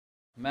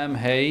Mem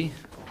Hey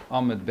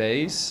Amud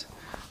Beis,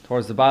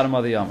 towards the bottom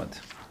of the Amud.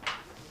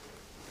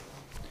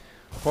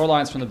 4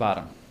 lines from the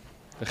bottom.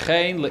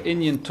 V'chein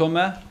le'inyan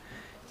tumah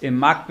im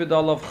makbid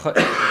olav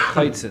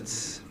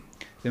chaitzitz.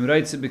 V'im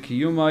reitze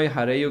b'kiyumai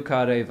hareyu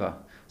ka'areva.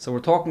 So we're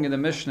talking in the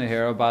Mishnah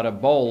here about a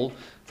bowl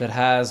that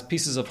has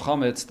pieces of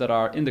chametz that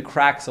are in the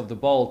cracks of the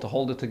bowl to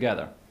hold it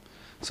together.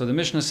 So the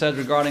Mishnah said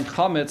regarding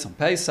chametz on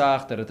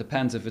Pesach that it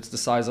depends if it's the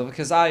size of a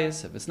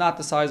kezayis, if it's not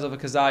the size of a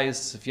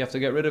kezayis, if you have to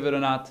get rid of it or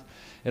not.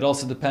 It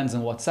also depends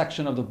on what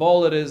section of the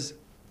bowl it is.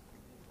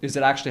 Is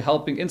it actually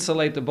helping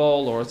insulate the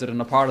bowl, or is it in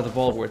a part of the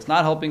bowl where it's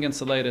not helping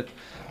insulate it?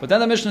 But then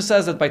the Mishnah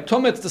says that by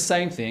tumah it's the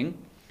same thing,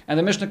 and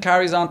the Mishnah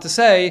carries on to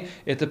say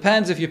it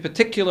depends if you're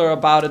particular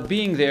about it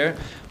being there,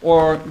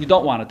 or you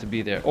don't want it to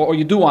be there, or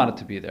you do want it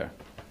to be there.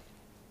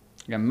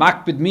 Again,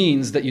 makbid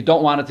means that you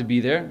don't want it to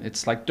be there.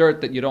 It's like dirt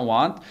that you don't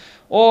want.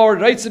 Or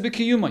reitze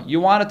b'kiyuma, you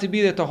want it to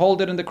be there to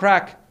hold it in the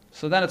crack.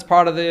 So then it's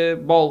part of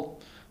the bowl.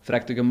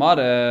 Fragt the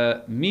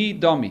Gemara, mi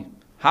domi.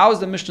 How is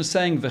the Mishnah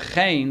saying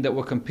v'chein that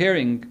we're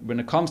comparing, when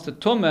it comes to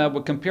tumah,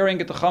 we're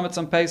comparing it to chametz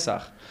on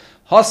Pesach?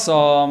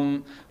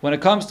 Hasam, when it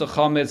comes to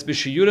chametz,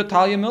 b'shiyura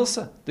talya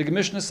milsa. The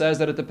Mishnah says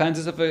that it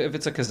depends if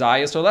it's a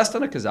kezayis or less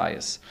than a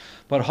kezayis.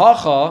 But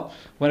hacha,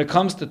 when it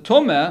comes to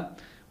tumah,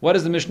 what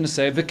does the Mishnah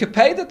say?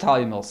 V'kepeda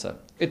talya milsa.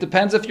 It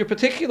depends if you're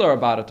particular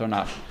about it or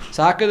not.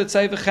 So how could it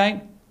say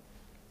v'chein?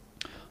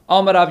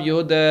 Amar Rav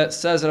Yehuda,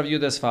 says Rav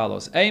Yehuda as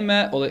follows: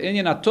 Eime ule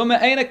inyan tumah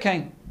eina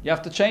kein. You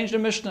have to change the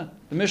Mishnah.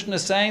 The Mishnah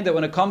is saying that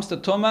when it comes to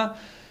tumah,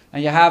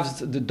 and you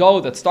have the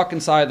dough that's stuck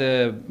inside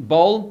the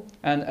bowl,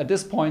 and at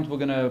this point we're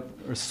going to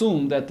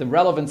assume that the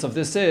relevance of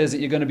this is that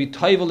you're going to be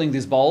toiveling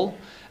this bowl,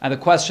 and the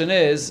question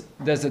is,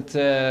 does it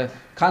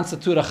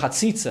constitute a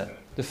chatzitza,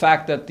 the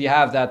fact that you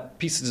have that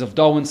pieces of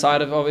dough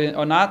inside of it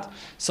or not?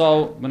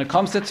 So when it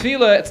comes to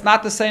tefillah, it's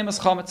not the same as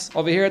chametz.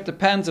 Over here it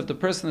depends if the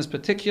person is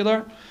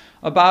particular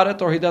about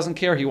it or he doesn't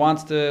care. He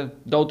wants the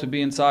dough to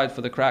be inside for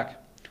the crack.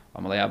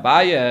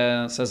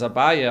 Abaye says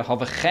Abaye,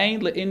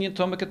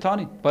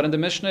 but in the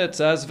Mishnah it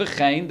says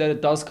v'chein that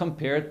it does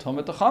compare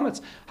tumah to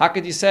chametz. How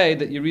could you say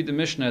that you read the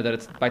Mishnah that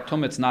it's by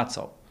tumah it's not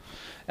so?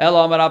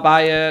 Elo Amar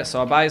Abaye,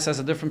 so Abaye says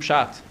a different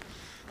shot.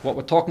 What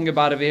we're talking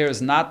about over here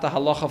is not the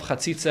halach of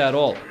chatzitza at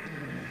all.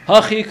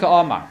 Hachi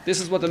ka'amar. This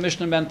is what the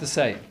Mishnah meant to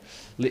say.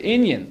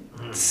 Le'inyan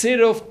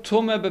tziruf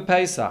tumah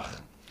b'Pesach.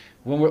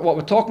 What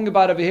we're talking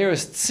about over here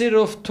is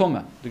tziruf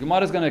tumah. The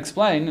Gemara is going to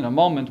explain in a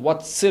moment what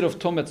tziruf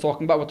tumah it's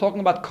talking about. We're talking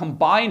about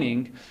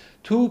combining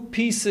two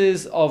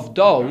pieces of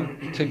dough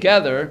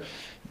together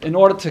in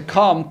order to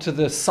come to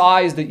the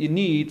size that you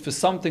need for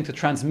something to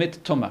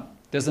transmit tumah.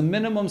 There's a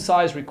minimum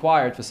size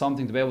required for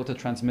something to be able to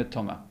transmit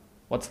tumah.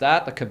 What's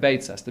that? A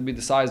kibetz has to be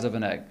the size of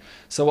an egg.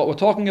 So what we're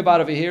talking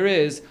about over here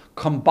is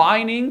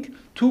combining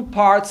two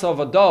parts of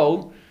a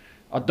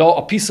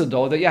piece of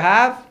dough that you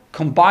have,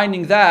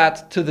 combining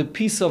that to the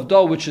piece of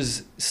dough which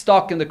is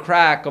stuck in the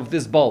crack of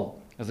this bowl,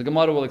 as the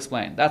Gemara will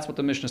explain. That's what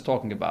the Mishnah is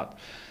talking about.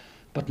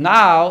 But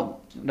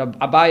now,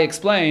 Abaye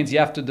explains, you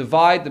have to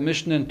divide the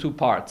Mishnah in two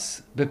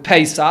parts.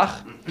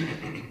 B'Pesach,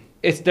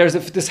 if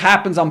this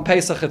happens on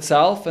Pesach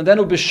itself, and then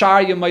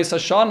Ubishar Yemais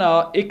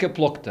Hashana Ike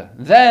Plukta.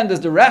 Then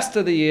there's the rest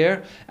of the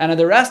year, and in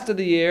the rest of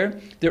the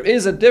year, there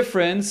is a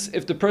difference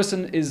if the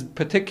person is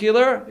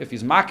particular, if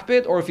he's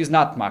makbid, or if he's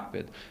not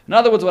makbid. In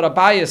other words, what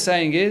Abaye is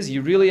saying is,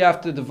 you really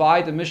have to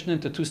divide the Mishnah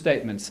into two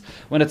statements.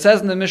 When it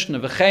says in the Mishnah,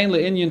 V'chein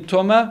le'inyan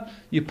tumah,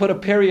 you put a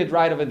period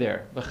right over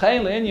there.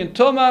 V'chein le'inyan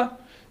tumah,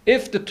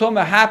 if the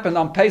tumah happened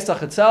on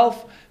Pesach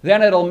itself,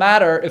 then it'll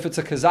matter if it's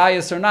a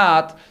kezayis or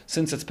not,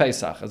 since it's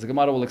Pesach, as the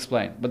Gemara will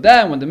explain. But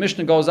then, when the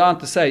Mishnah goes on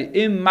to say,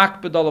 Im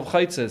makbid olav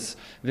chaitzis,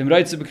 v'im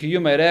reitze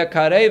b'kiyumei re'eh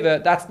ka'areva,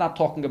 that's not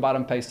talking about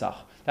in Pesach.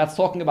 That's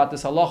talking about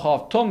this halacha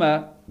of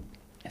tumah,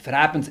 if it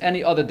happens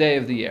any other day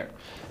of the year.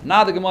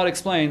 Now the Gemara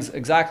explains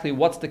exactly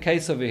what's the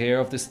case over here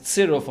of this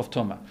tziruf of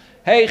tumah.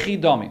 Hey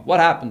chidomi, what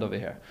happened over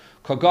here?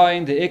 You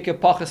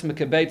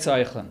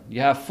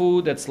have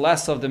food that's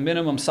less of the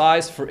minimum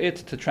size for it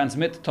to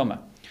transmit tumah.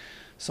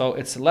 So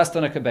it's less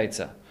than a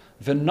kibetza.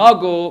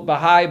 V'nagu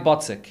b'hai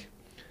botzik.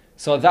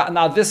 So that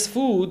now this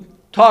food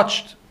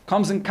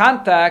comes in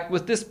contact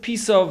with this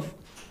piece of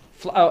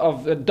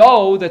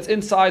dough that's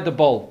inside the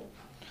bowl.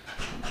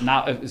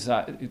 Now,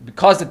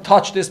 because it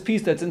touched this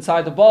piece that's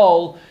inside the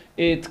bowl,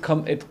 it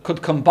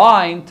could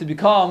combine to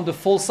become the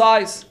full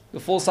size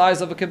of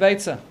a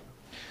kibetza.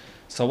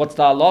 So what's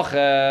the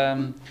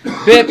halacha?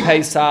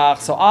 Pesach.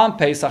 So on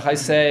Pesach I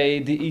say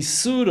the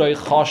isuroi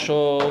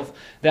chashov,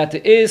 that the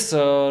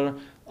isur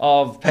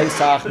of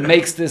Pesach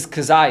makes this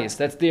kezayis.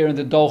 That's there in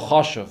the dough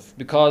chashov,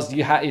 because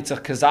it's a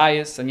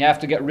kezayis and you have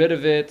to get rid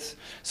of it.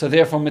 So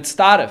therefore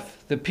mitztaref,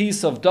 the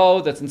piece of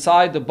dough that's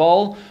inside the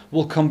bowl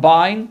will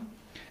combine,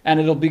 and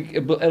it'll be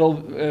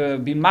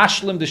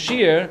mashlim the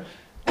shear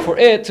for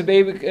it to be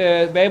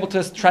able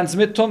to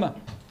transmit tumah.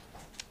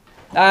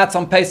 That's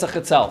on Pesach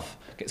itself.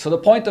 So the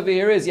point over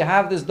here is you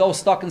have this dough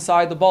stuck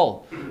inside the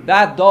bowl.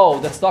 That dough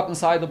that's stuck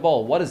inside the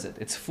bowl, what is it?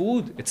 It's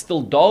food? It's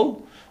still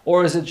dough?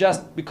 Or is it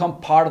just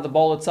become part of the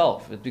bowl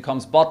itself? It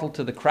becomes bottled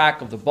to the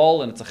crack of the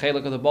bowl and it's a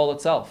chelik of the bowl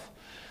itself.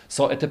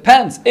 So it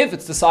depends if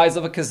it's the size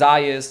of a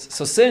kazayas.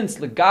 So since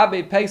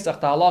legabe Pesach,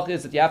 the halach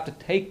is that you have to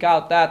take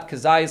out that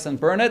kazayas and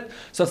burn it,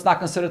 so it's not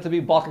considered to be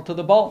bottled to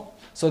the bowl.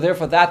 So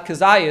therefore that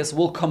kazayas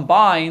will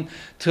combine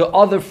to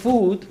other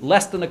food,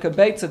 less than a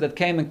kibetza that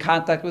came in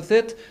contact with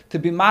it, to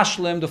be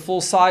mashlim, the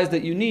full size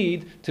that you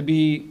need to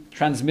be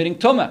transmitting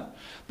tumah.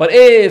 But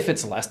if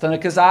it's less than a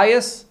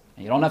kazayas,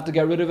 and you don't have to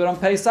get rid of it on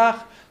Pesach,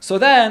 so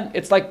then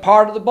it's like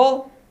part of the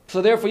bowl.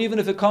 So therefore, even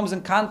if it comes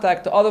in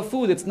contact to other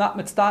food, it's not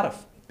mitzdaref,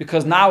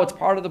 because now it's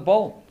part of the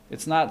bowl.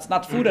 It's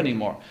not food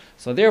anymore.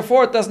 So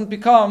therefore, it doesn't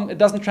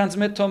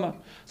transmit tumah.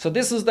 So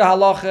this is the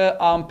halacha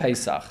on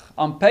Pesach.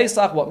 On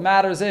Pesach, what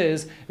matters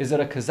is it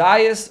a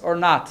kazayas or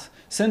not?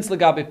 Since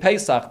legabe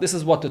Pesach, this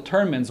is what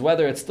determines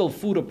whether it's still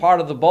food or part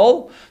of the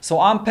bowl. So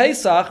on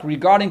Pesach,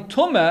 regarding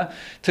tumah,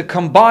 to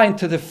combine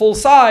to the full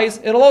size,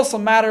 it'll also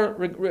matter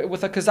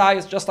with a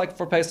kazayas, just like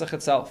for Pesach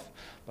itself.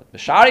 But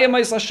b'shariya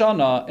meis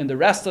hashana, in the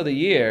rest of the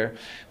year,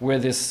 where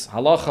this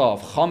halacha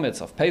of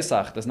chametz, of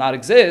Pesach, does not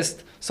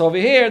exist, so over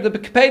here, the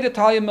b'kpei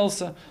d'talya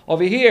milsa.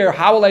 Over here,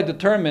 how will I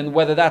determine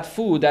whether that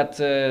food, that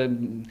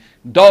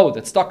dough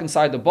that's stuck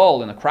inside the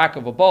bowl, in a crack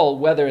of a bowl,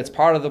 whether it's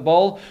part of the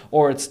bowl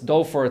or it's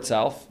dough for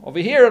itself? Over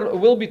here, it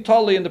will be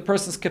totally in the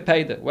person's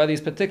kepeda, whether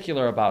he's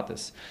particular about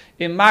this.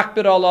 In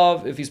makbid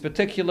olav, if he's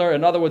particular,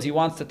 in other words, he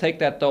wants to take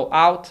that dough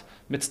out,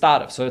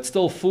 mitzdaref. So it's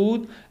still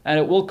food, and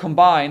it will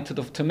combine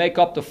to make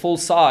up the full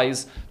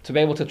size to be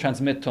able to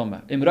transmit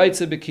tumah.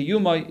 Imraitze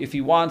b'kiyumai, if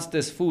he wants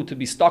this food to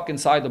be stuck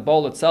inside the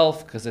bowl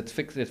itself, because it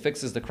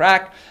fixes the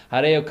crack,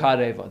 hareo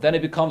kareva. Then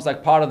it becomes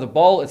like part of the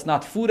bowl. It's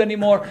not food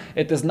anymore.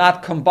 It does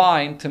not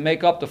combine to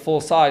make up the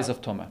full size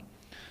of tumah.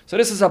 So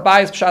this is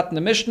Abaye's pshat in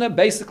the Mishnah.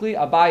 Basically,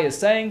 Abaye is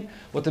saying,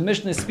 what the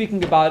Mishnah is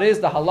speaking about is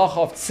the halacha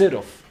of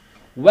tziruf.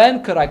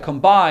 When could I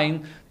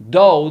combine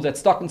dough that's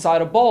stuck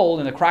inside a bowl,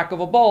 in the crack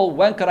of a bowl,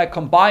 when could I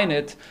combine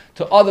it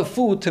to other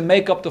food to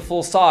make up the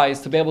full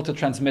size to be able to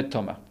transmit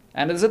tumah?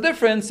 And there's a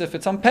difference if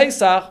it's on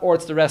Pesach or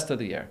it's the rest of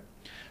the year.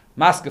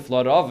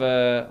 Maskefla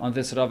Rava, on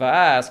this Rava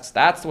asks,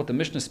 that's what the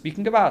Mishnah is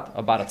speaking about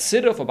a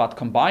tziruf, about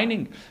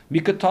combining.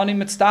 Mikatani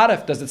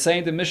mitzdaref. Does it say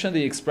in the Mishnah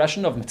the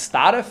expression of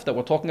mitzdaref, that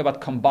we're talking about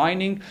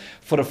combining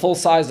for the full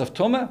size of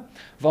tumah?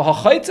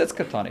 V'hachaitzetz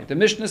katani. The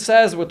Mishnah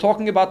says we're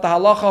talking about the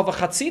halacha of a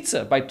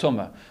chatzitza by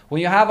tumah.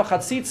 When you have a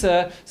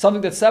chatzitza,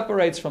 something that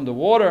separates from the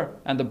water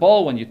and the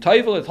bowl, when you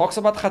toivel, it talks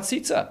about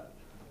chatzitza.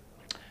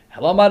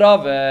 Hello,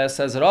 Rava,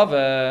 says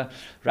Rava.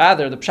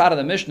 Rather, the pshat of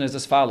the Mishnah is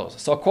as follows.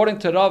 So according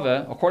to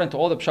Rava, according to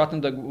all the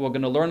pshatim that we're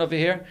going to learn over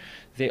here,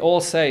 they all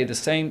say a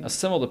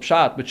similar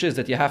pshat, which is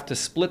that you have to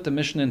split the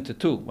Mishnah into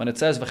two. When it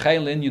says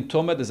v'chein l'inyan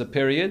tumah, there's a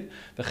period.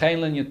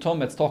 V'chein l'inyan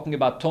tumah, it's talking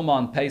about tumah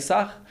on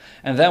Pesach.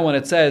 And then when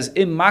it says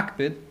im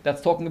makbid,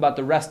 that's talking about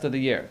the rest of the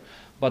year.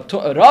 But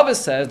Rava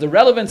says the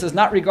relevance is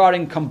not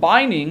regarding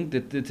combining the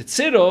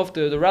tziruf,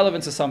 the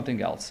relevance is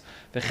something else.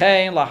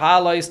 V'chein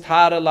lahalais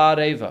tara la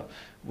reva.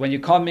 When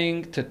you're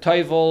coming to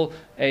toivel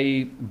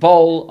a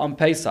bowl on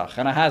Pesach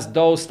and it has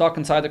dough stuck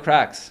inside the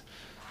cracks.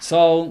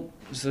 So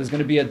there's going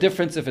to be a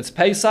difference if it's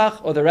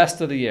Pesach or the rest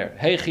of the year.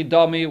 Hey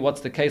chidami,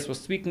 what's the case we're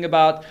speaking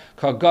about?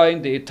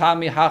 Kagoin de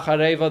itami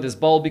hachareva, this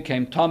bowl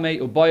became tame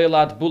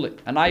uboyelat bulik,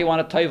 and now you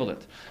want to toivel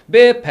it.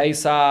 Be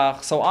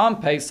Pesach, so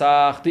on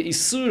Pesach, the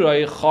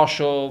isuroi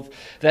chashov,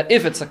 that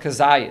if it's a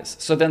kazayas,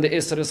 so then the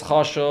isur is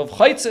chashov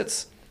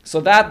chaitzitz. So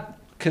that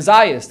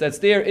kazayas that's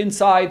there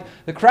inside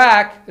the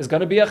crack is going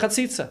to be a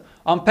chatzitza.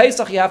 On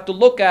Pesach, you have to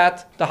look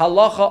at the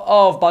halacha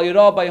of Bal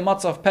Yirah by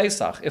Matzah of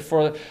Pesach.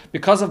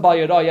 Because of Bal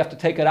Yirah, you have to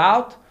take it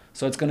out,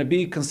 so it's going to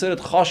be considered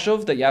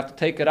chashuv that you have to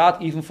take it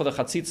out, even for the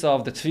chatzitza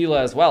of the tefillah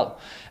as well.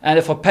 And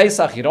if for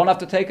Pesach you don't have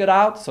to take it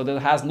out, so that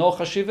it has no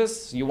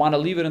chashivas, you want to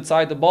leave it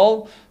inside the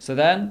bowl, so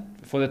then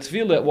for the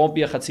tefillah it won't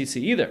be a chatzitza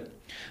either.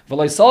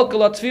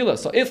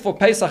 So if for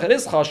Pesach it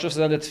is chashuv, so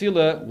then the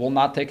tefillah will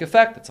not take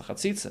effect. It's a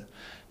chatzitza.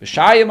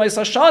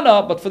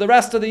 But for the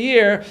rest of the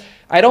year,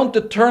 I don't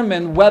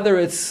determine whether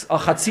it's a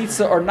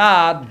chatzitza or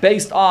not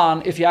based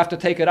on if you have to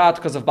take it out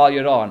because of Bal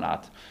Yirah or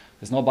not.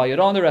 There's no Bal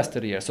Yirah the rest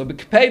of the year. So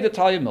b'kpei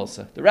d'talya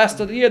milsa. The rest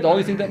of the year, the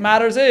only thing that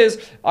matters is,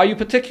 are you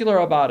particular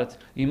about it?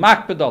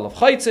 Imakbedal of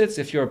chaitzitz,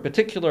 if you're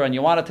particular and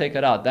you want to take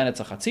it out, then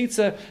it's a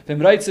chatzitza.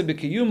 V'mreitze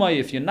b'kiyumai,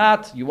 if you're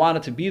not, you want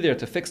it to be there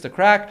to fix the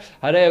crack.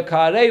 Hareo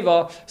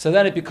ka'areva, so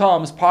then it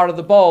becomes part of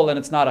the bowl and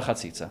it's not a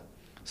chatzitza.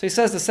 So he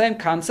says the same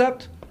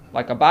concept.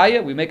 Like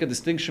Abaye, we make a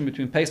distinction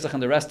between Pesach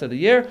and the rest of the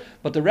year,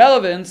 but the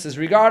relevance is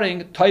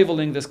regarding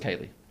toiveling this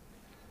keli.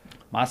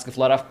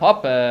 Maskefla Rav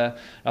Papa.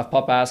 Rav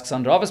Papa asks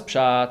on Rava's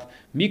pshat,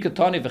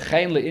 Mikatoni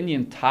v'chein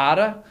le'inyan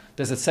tara.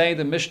 Does it say in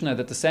the Mishnah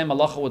that the same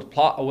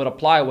halacha would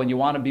apply when you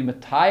want to be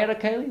metayir a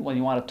keli, when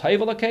you want to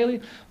toivel a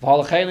keli?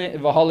 V'hal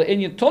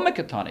le'inyan tumah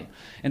katani.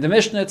 In the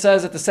Mishnah it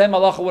says that the same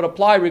halacha would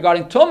apply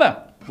regarding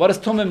tumah. What does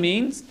tumah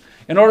means?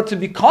 In order to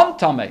become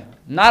tameh,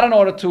 not in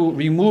order to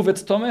remove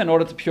its tumah, in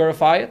order to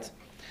purify it.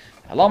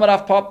 Alama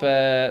Rav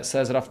Papa,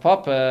 says Rav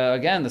Papa,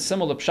 again, the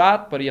similar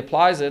pshat, but he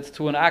applies it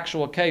to an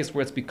actual case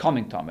where it's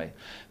becoming tameh.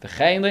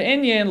 V'chein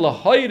le'inyan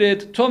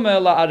lahoyrid tumeh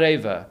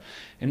la'areva.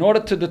 In order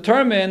to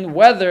determine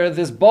whether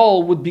this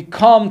bowl would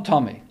become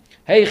tameh.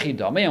 Hey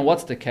chidami, and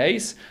what's the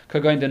case?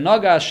 Kagoin the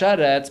naga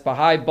sheretz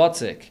bahai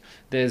botzik.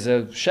 There's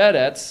a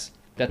sheretz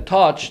that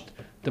touched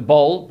the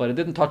bowl, but it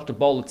didn't touch the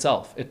bowl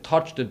itself. It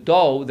touched the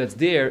dough that's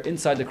there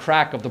inside the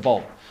crack of the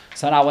bowl.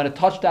 So now when it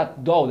touched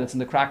that dough that's in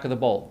the crack of the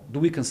bowl, do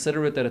we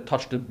consider it that it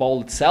touched the bowl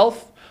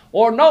itself?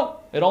 Or no,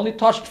 it only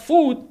touched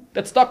food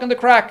that's stuck in the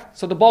crack,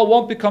 so the bowl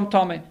won't become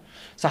tummy.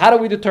 So how do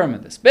we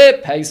determine this? Be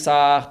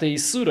Pesach, the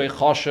Yisurei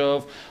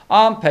Choshev,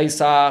 on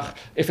Pesach,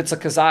 if it's a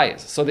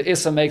kazayas. So the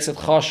Issa makes it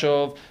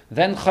Choshev,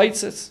 then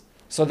Chaitzis.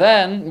 So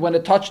then, when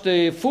it touched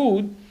the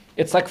food,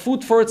 it's like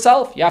food for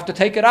itself. You have to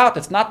take it out.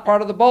 It's not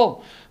part of the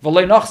bowl. So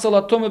the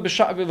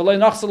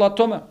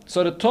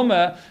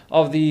tumah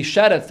of the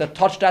sheretz that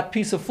touched that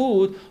piece of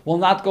food will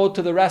not go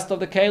to the rest of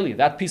the keli.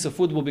 That piece of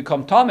food will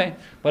become tummy,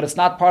 but it's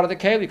not part of the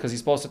keli because he's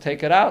supposed to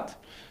take it out.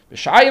 In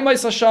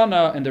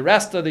the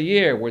rest of the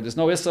year, where there's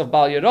no issa of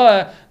bal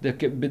yeroah, the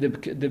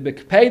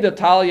bekpeda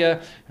talia,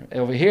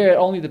 over here it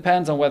only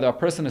depends on whether a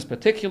person is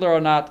particular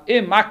or not.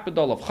 Im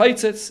makbedol of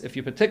chaitzitz, if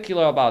you're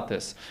particular about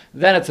this,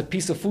 then it's a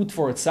piece of food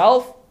for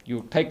itself.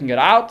 You're taking it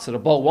out, so the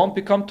bowl won't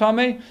become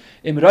tummy.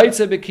 Im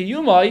reitze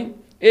bekiyumai,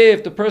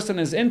 if the person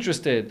is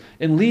interested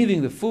in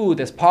leaving the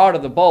food as part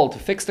of the bowl to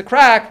fix the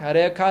crack,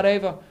 harei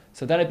kareva.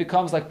 So then it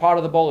becomes like part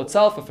of the bowl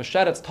itself. If a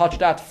sheretz touched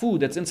that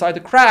food that's inside the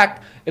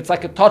crack, it's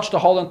like it touched the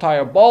whole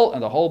entire bowl,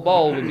 and the whole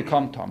bowl will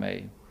become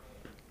tamei.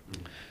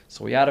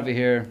 So we add over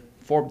here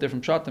 4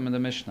 different pshatim in the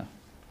Mishnah.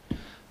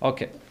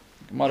 Okay,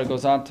 Gemara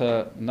goes on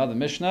to another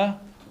Mishnah.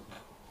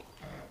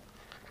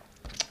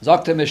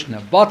 Zokte Mishnah,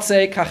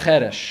 Batzei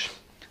kacheresh,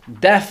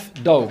 deaf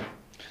dough.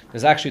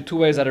 There's actually 2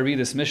 ways that I read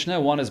this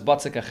Mishnah. One is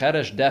Batzei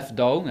kacheresh, deaf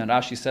dough, and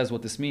Rashi says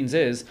what this means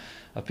is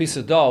a piece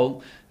of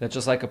dough that's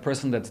just like a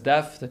person that's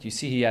deaf, that you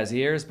see he has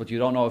ears, but you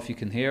don't know if he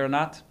can hear or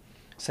not.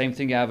 Same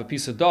thing, you have a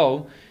piece of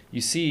dough, you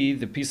see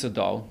the piece of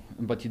dough,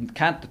 but you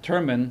can't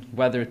determine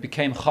whether it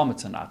became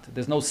chametz or not.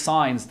 There's no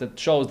signs that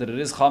shows that it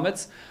is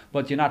chametz,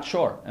 but you're not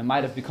sure. It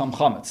might have become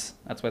chametz.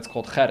 That's why it's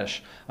called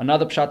cheresh.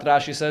 Another pshat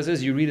Rashi says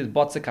is, you read it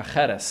Batzei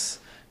kacheres,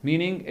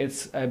 meaning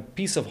it's a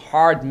piece of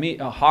hard meat,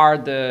 a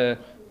hard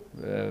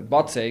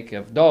batzek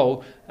of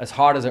dough, as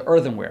hard as an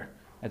earthenware.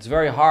 It's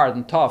very hard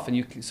and tough,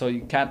 and so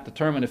you can't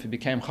determine if it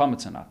became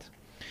chametz or not.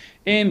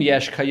 If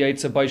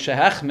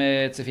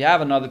you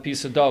have another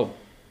piece of dough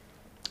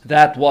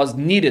that was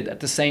kneaded at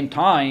the same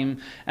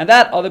time, and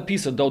that other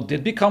piece of dough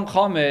did become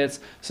chametz,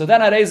 so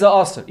then areza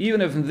aser.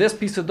 Even if in this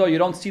piece of dough you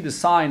don't see the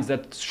signs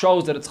that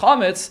shows that it's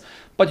chametz,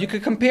 but you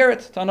could compare it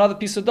to another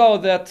piece of dough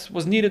that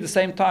was kneaded at the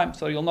same time,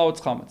 so you'll know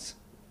it's chametz.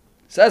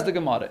 Says the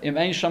Gemara, Im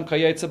ein sham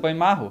kayetze by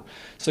mahu.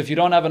 So if you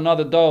don't have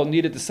another dough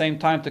needed at the same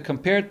time to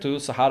compare to,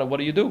 so what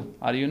do you do?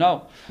 How do you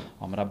know?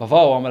 Amar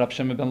Abavo, Amar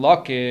Abshem ben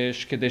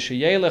Lakish, kedei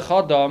sheyele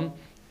chadam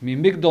mi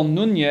migdal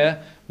nunye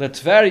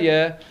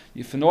letverye.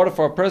 If in order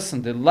for a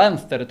person, the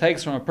length that it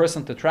takes from a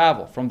person to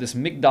travel from this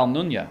migdal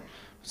nunye,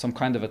 some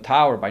kind of a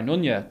tower by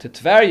nunye to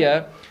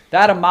Tverye,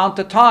 that amount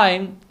of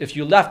time, if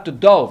you left the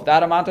dough,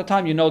 that amount of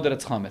time, you know that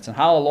it's chametz. And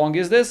how long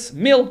is this?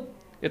 Mil.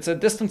 It's a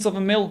distance of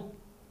a mil,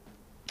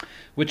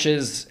 which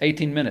is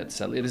 18 minutes.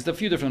 There's a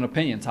few different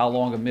opinions how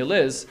long a mil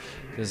is.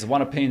 There's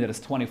one opinion that it's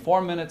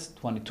 24 minutes,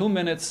 22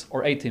 minutes,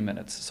 or 18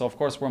 minutes. So of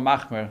course we're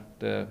machmer,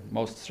 the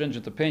most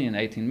stringent opinion,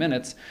 18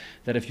 minutes,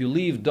 that if you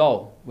leave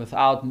dough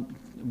without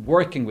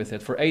working with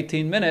it for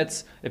 18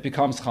 minutes, it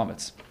becomes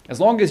chametz. As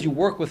long as you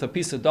work with a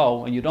piece of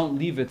dough and you don't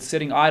leave it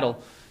sitting idle,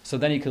 so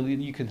then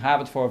you can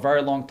have it for a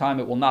very long time,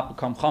 it will not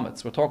become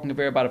chametz. We're talking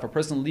about if a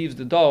person leaves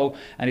the dough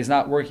and he's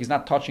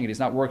not touching it, he's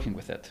not working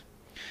with it.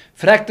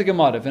 Frag the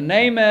Gemara,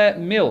 v'neime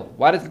mil.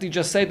 Why doesn't he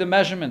just say the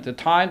measurement, the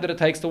time that it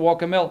takes to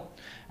walk a mil?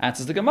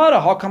 Answers the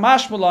Gemara,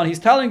 hakamash he's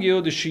telling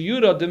you the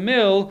shiyura, the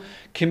mil,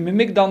 kim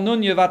migdal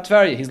nunya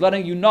vatverya. He's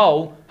letting you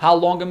know how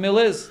long a mil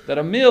is. That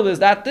a mil is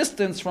that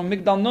distance from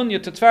migdal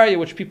nunya to Tverya,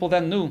 which people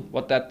then knew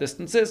what that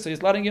distance is. So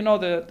he's letting you know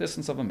the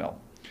distance of a mil.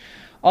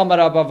 Amar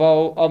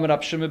Abavo, Amar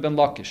Rab Shimon ben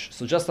Lakish.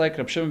 So just like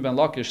Rab Shimon ben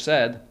Lakish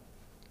said,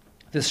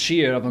 this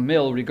shear of a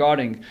mil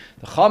regarding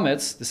the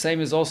chametz, the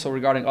same is also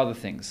regarding other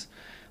things.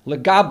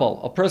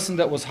 Legabel, a person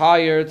that was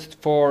hired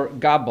for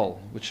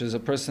gabel, which is a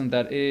person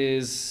that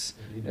is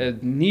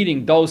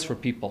kneading doughs for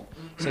people.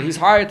 So he's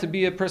hired to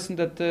be a person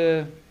that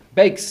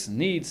bakes,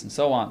 kneads, and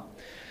so on.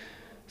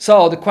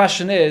 So the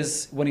question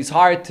is, when he's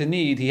hired to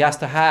knead, he has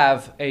to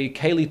have a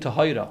keli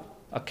tahira,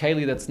 a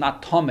keli that's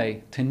not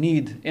tameh, to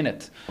knead in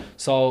it.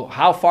 So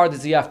how far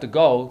does he have to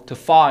go to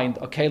find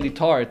a keli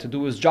tahir to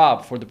do his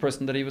job for the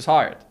person that he was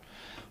hired?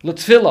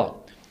 L'tfila,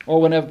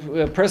 or when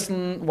a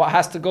person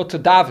has to go to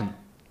daven.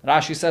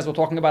 Rashi says we're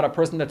talking about a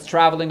person that's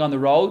traveling on the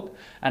road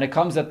and it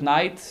comes at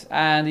night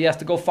and he has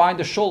to go find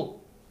a shul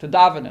to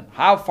daven in.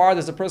 How far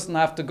does a person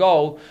have to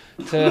go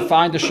to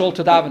find a shul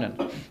to daven in?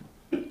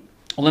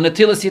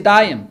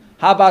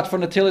 How about for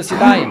natilas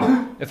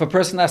yadayim? If a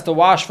person has to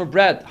wash for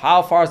bread,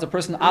 how far is the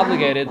person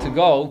obligated to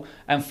go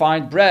and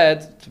find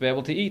bread to be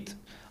able to eat?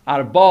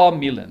 Arba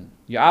milin.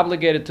 You're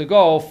obligated to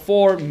go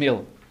 4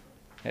 mil.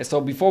 Okay,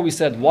 so before we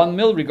said 1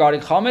 mil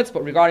regarding chametz,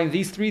 but regarding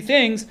these 3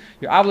 things,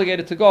 you're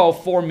obligated to go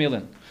 4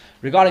 milin.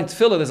 Regarding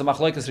tefillah, there's a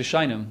machlokes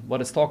rishonim,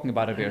 what it's talking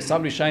about over here.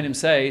 Some rishonim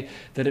say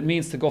that it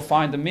means to go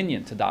find a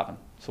minyan to daven.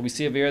 So we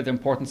see over here the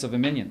importance of a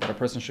minyan, that a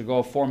person should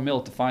go 4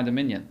 mil to find a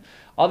minyan.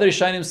 Other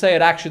rishonim say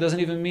it actually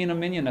doesn't even mean a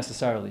minyan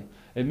necessarily.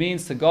 It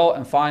means to go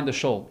and find a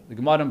shul. The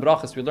Gemara in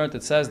Brachos, we learned,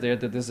 it says there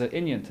that there's an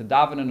inyan to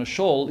daven in a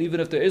shul, even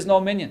if there is no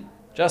minyan,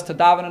 just to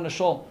daven in a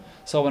shul.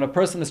 So when a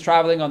person is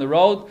traveling on the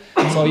road,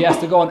 so he has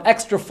to go an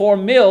extra 4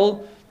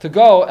 mil to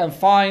go and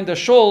find a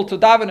shul to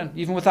daven in,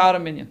 even without a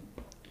minyan.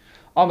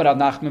 Amar Rav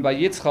Nachman by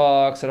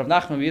Yitzchak, so Rav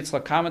Nachman by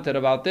Yitzchak commented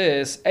about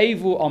this,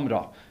 Eivu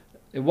Amra.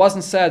 It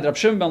wasn't said, Rab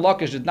Shimon ben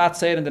Lakish did not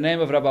say it in the name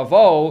of Rab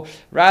Avo,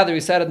 rather he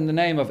said it in the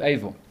name of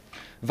Eivu.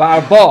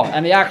 Varba,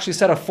 and he actually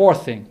said a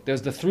 4th thing.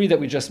 There's the 3 that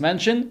we just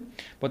mentioned,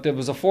 but there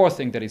was a 4th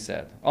thing that he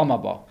said.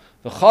 Omaba.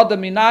 V'chada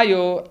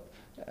minayu,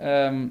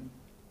 Varba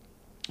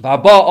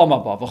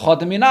omaba.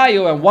 V'chada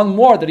minayu, and one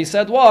more that he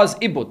said was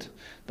Ibud,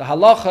 the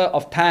halacha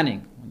of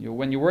tanning.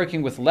 When you're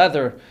working with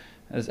leather,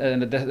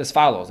 as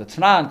follows. It's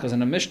not, because in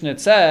the Mishnah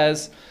it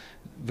says,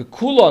 the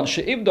kulon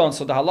she'ibdon,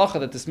 so the halacha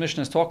that this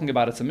Mishnah is talking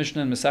about, it's a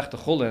Mishnah in Masechta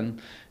Chulin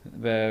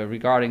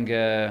regarding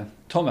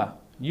Tumah.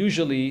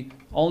 Usually,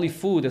 only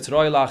food that's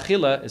roy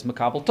la'achila is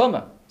makabel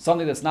Tumah.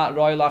 Something that's not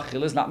roy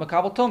la'achila is not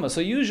makabel Tumah.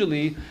 So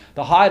usually,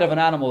 the hide of an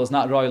animal is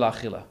not roy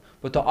la'achila.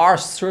 But there are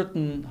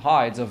certain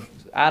hides of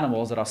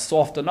animals that are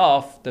soft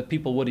enough that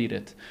people would eat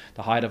it.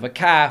 The hide of a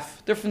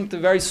calf, different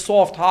very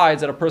soft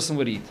hides that a person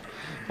would eat.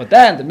 But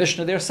then the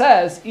Mishnah there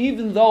says,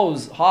 even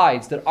those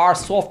hides that are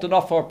soft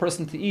enough for a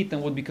person to eat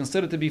and would be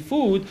considered to be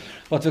food,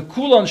 but the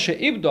kulon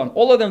she'ibdon,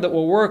 all of them that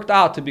were worked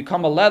out to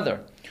become a leather,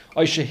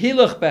 when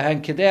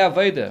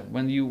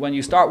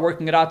you start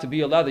working it out to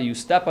be a leather, you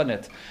step on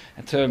it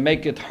and to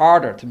make it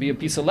harder to be a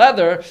piece of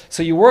leather.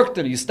 So you worked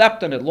it, you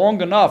stepped on it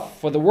long enough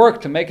for the work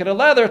to make it a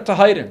leather to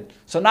hide it.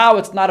 So now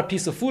it's not a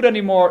piece of food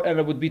anymore, and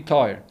it would be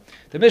tired.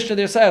 The Mishnah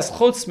there says,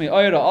 "Chutz mi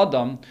oira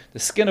adam," the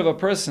skin of a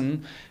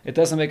person, it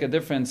doesn't make a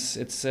difference.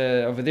 It's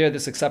over there.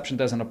 This exception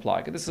doesn't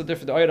apply. This is a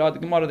different. The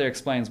Gemara there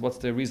explains what's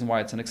the reason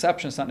why it's an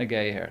exception. It's not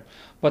negay here.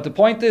 But the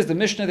point is, the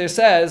Mishnah there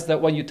says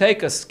that when you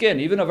take a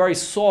skin, even a very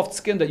soft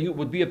skin that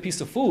would be a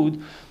piece of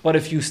food, but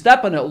if you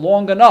step on it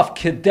long enough,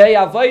 kidei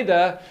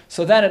avoda,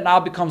 so then it now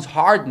becomes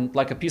hardened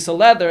like a piece of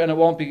leather, and it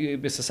won't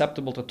be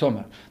susceptible to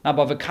tumah. Now,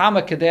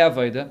 bavakama kidei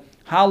avoda.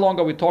 How long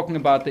are we talking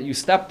about that you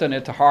stepped on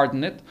it to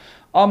harden it?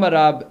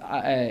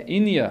 Amarab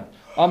Inya,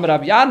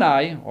 Amarab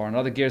Yanai, or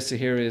another gersa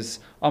here is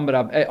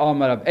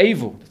Amarab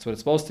Evu. That's what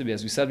it's supposed to be.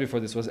 As we said before,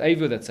 this was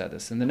Evu that said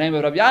this. In the name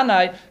of Rab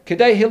Yanai,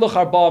 Kedei Hiluch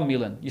Arba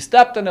Milan. You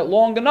stepped on it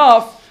long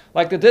enough,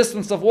 like the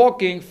distance of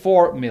walking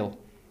 4 mil.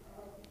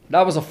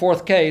 That was a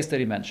 4th case that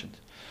he mentioned.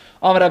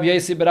 Amarab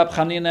Yesi Berab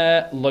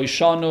Chanine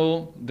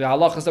Loishanu. The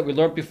halachas that we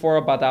learned before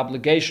about the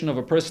obligation of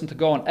a person to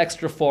go an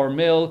extra 4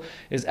 mil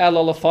is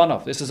Ela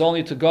Lefanov. This is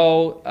only to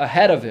go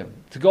ahead of him,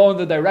 to go in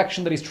the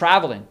direction that he's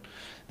traveling.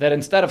 That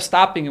instead of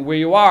stopping where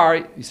you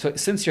are, so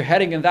since you're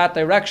heading in that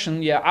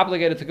direction, you're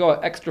obligated to go an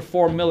extra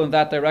 4 mil in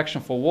that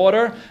direction for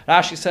water.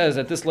 Rashi says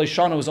that this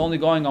Leishana is only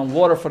going on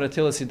water for the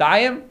Tilas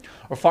Yidayim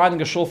or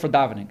finding a shul for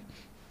davening.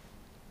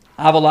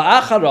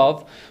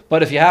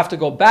 But if you have to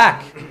go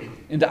back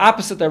in the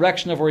opposite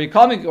direction of where you're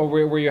coming or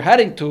where you're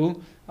heading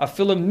to, a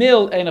fill a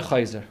mil ain't a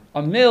chayzer.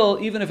 A mil,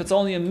 even if it's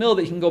only a mil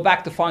that you can go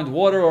back to find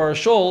water or a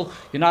shul,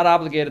 you're not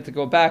obligated to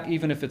go back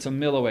even if it's a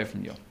mil away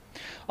from you.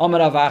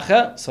 Amar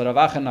Ravacha, so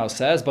Ravacha now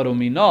says, but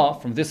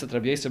umino, from this that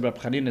Rabbi Yisrael Rab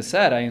Chanina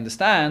said, I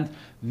understand,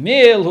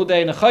 mil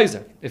hudei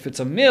nechayzer. If it's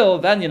a mil,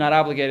 then you're not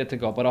obligated to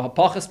go. But a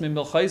hapachas min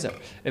mil chayzer.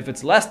 If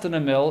it's less than a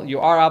mil, you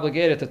are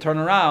obligated to turn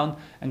around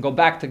and go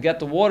back to get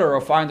the water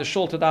or find a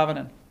shul to daven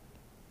in.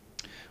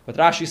 But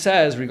Rashi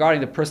says,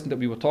 regarding the person that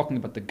we were talking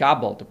about, the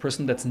gabel, the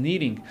person that's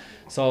needing,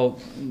 so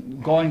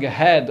going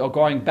ahead or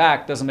going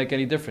back doesn't make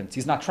any difference.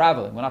 He's not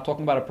traveling. We're not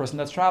talking about a person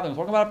that's traveling.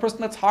 We're talking about a person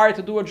that's hired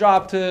to do a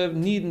job, to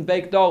knead and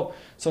bake dough.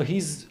 So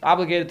he's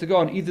obligated to go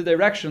in either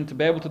direction to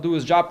be able to do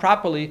his job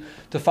properly,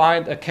 to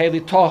find a keli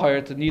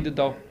toher to knead the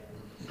dough.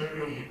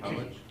 How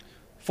much?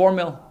 4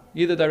 mil,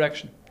 either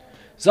direction.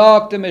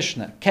 Zog the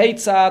Mishnah,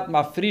 Keitzad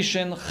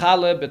mafrishin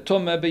chale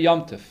betume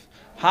beyomtiv.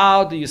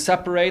 How do you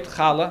separate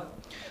chale?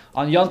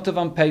 On Yontiv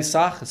and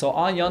Pesach, so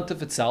on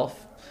Yontiv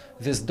itself,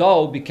 this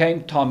dough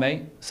became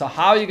Tomei. So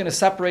how are you going to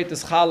separate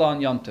this challah on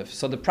Yontiv?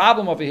 So the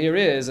problem over here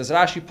is, as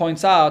Rashi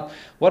points out,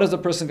 what is the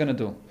person going to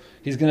do?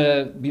 He's going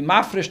to be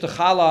mafresh the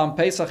challah on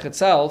Pesach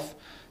itself.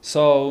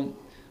 So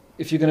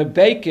if you're going to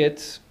bake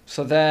it,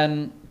 so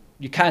then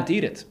you can't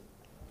eat it.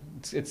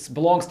 It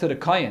belongs to the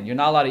kohen. You're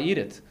not allowed to eat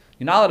it.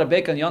 You're not allowed to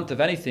bake on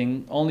Yontiv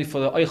anything only for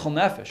the oichel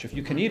nefesh, if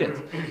you can eat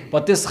it.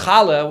 But this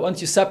challah,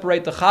 once you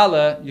separate the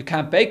challah, you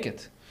can't bake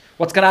it.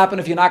 What's going to happen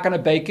if you're not going to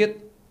bake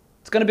it?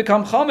 It's going to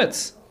become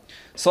chametz.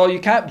 So you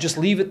can't just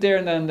leave it there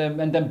and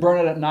then burn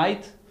it at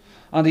night.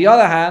 On the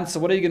other hand, so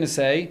what are you going to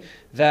say?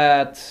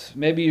 That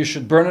maybe you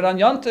should burn it on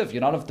Yontif.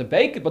 You don't have to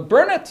bake it, but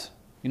burn it.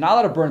 You're not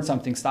allowed to burn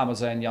something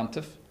stamazay on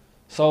Yontif.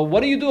 So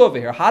what do you do over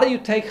here? How do you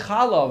take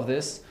challah of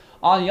this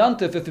on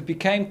Yontif if it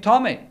became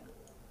tameh?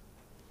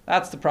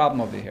 That's the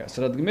problem over here.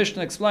 So the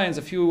Mishnah explains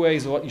a few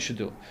ways of what you should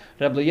do.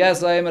 Rabbi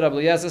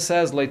Eliezer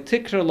says,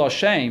 "Leitikra lo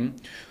shem,"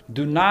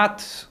 do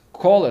not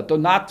call it, do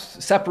not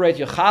separate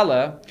your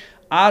challah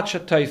ad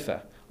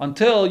shetoifa,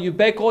 until you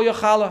bake all your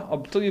challah,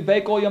 until you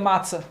bake all your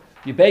matzah.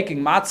 You're baking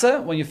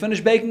matzah. When you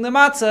finish baking the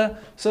matzah,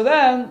 so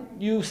then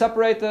you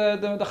separate the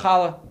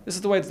challah. This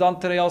is the way it's done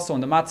today also in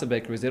the matzah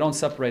bakeries. They don't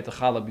separate the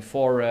challah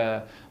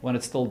before when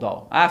it's still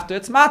dough. After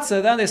it's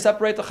matzah, then they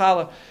separate the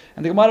challah.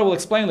 And the Gemara will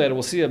explain later.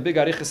 We'll see a big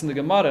arichas in the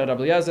Gemara.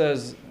 Rabbi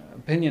Eliezer's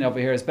opinion over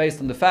here is based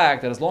on the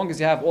fact that as long as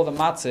you have all the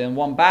matzah in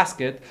one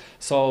basket,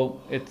 so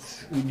it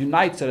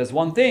unites it as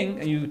one thing,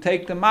 and you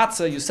take the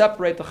matzah, you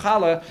separate the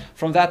challah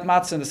from that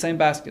matzah in the same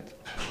basket.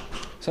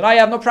 So now you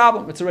have no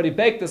problem. It's already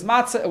baked as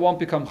matzah. It won't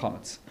become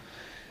chametz.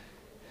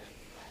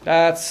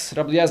 That's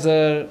Rabbi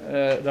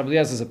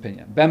Eliezer's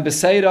opinion. Ben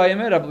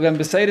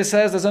Beseira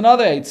says there's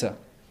another eitzah.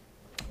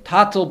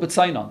 Tatul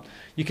b'tzainon.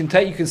 You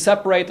can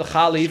separate the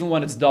challah even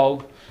when it's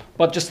dough,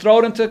 but just throw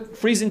it into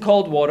freezing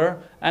cold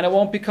water and it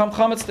won't become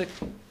chametz.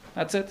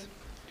 That's it.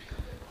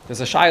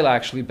 There's a shaila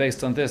actually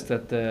based on this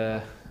that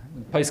the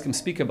Pesachim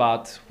speak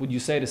about. Would you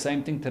say the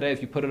same thing today if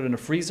you put it in a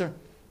freezer?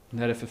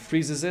 That if it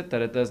freezes it,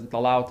 that it doesn't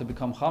allow it to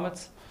become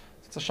chametz?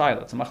 It's a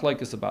shaila. It's a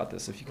machlokes about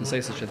this, if you can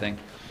say such a thing.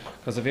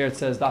 Because over here it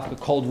says dafka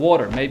cold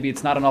water. Maybe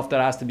it's not enough that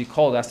it has to be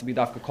cold. It has to be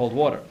dafka cold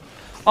water.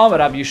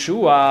 Rabbi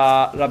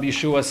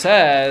Yeshua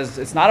says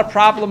it's not a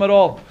problem at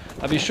all.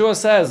 Rabbi Yeshua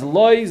says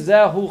loy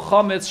zehu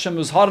chametz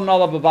shemuzharon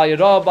alav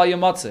b'bayira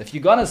b'yamatze. If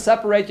you're going to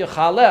separate your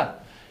chaleh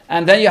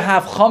and then you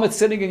have chametz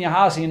sitting in your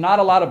house and you're not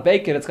allowed to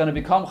bake it, it's going to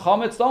become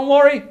chametz. Don't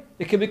worry,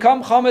 it can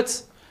become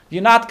chametz.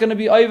 You're not going to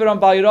be over on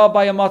bayira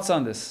b'yamatze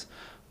on this.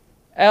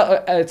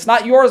 It's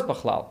not yours,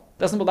 b'chlal.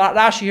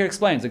 Rashi here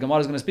explains. The Gemara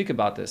is going to speak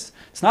about this.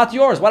 It's not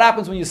yours. What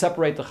happens when you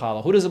separate the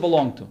challah? Who does it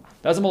belong to?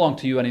 It doesn't belong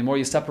to you anymore.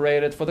 You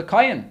separate it for the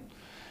kohen.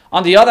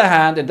 On the other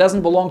hand, it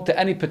doesn't belong to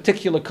any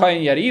particular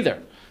kohen yet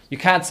either. You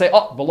can't say,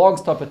 oh, it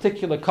belongs to a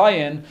particular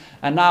kohen,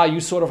 and now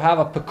you sort of have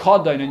a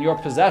pekodon in your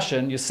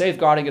possession. You're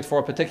safeguarding it for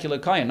a particular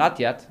kohen. Not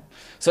yet.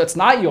 So it's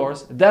not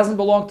yours. It doesn't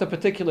belong to a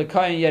particular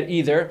kohen yet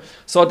either.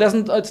 So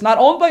it's not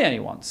owned by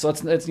anyone. So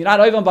you're not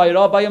over by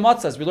Yirah by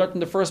Yamatz, as we learned in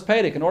the first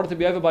Perek. In order to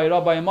be over by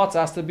Yirah by Yamatz, it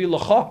has to be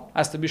lecha,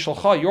 has to be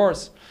shalcha,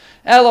 yours.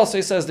 El also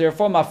he says,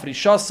 therefore,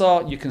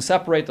 mafrishasa, you can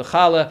separate the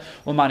challah,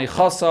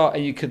 umanichasa,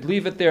 and you could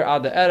leave it there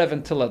ad the erev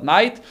until at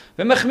night.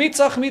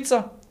 V'mechmitza,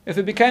 chmitza. If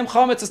it became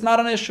chametz, it's not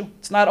an issue.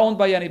 It's not owned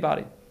by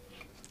anybody.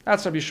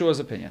 That's Rabbi Yeshua's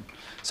opinion.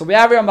 So we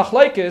have here a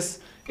machlokes.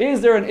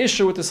 Is there an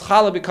issue with this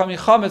challah becoming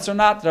chametz or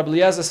not? Rabbi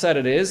Eliezer said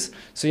it is.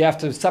 So you have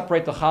to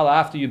separate the challah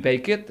after you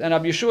bake it. And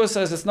Rabbi Yeshua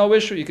says it's no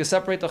issue. You can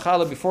separate the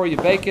challah before you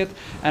bake it,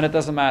 and it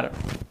doesn't matter.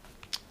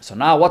 So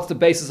now, what's the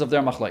basis of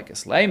their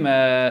machlokes?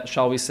 Leime,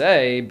 shall we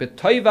say,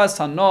 b'toivas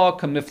hano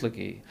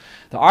kamiflagi.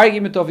 The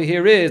argument over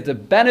here is the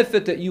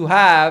benefit that you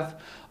have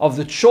of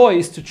the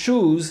choice to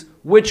choose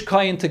which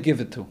kohen to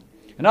give it to.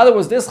 In other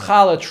words, this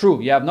challah,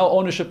 true, you have no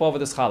ownership over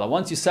this challah.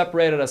 Once you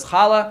separate it as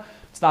challah,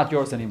 it's not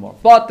yours anymore.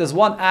 But there's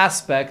one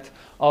aspect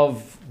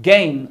of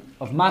gain,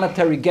 of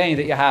monetary gain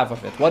that you have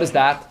of it. What is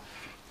that?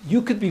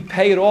 You could be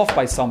paid off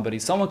by somebody.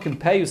 Someone can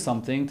pay you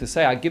something to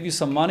say, I give you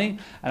some money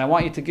and I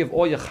want you to give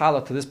all your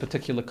challah to this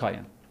particular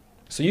kohen.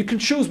 So you can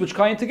choose which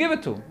kohen to give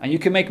it to, and you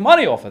can make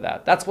money off of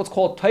that. That's what's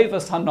called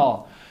toivas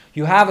hana.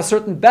 You have a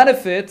certain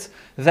benefit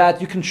that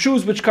you can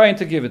choose which kohen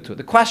to give it to.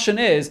 The question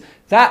is,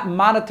 that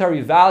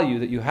monetary value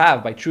that you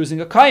have by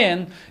choosing a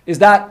kohen, is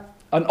that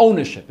an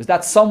ownership? Is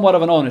that somewhat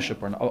of an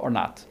ownership or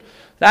not?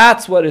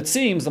 That's what it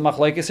seems the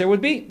machlokes here would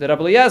be. The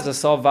Rabbi Eliezer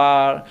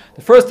savar.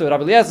 The first of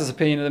Rabbi Eliezer's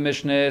opinion of the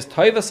Mishnah is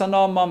toivas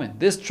hana mamin.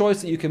 This choice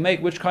that you can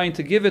make which kohen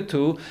to give it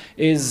to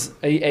is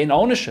an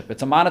ownership.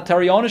 It's a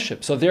monetary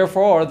ownership. So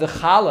therefore, the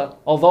challah,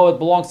 although it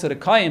belongs to the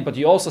kohen, but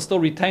you also still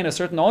retain a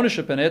certain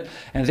ownership in it,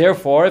 and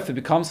therefore, if it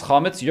becomes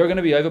chametz, you're going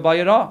to be over by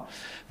Yirah.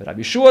 But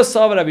Rabbi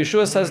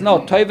Yeshua says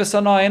no. Toivas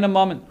hana ain't a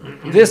mamin.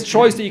 This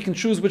choice that you can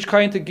choose which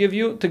kohen to give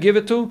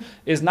it to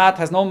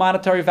has no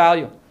monetary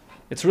value.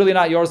 It's really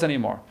not yours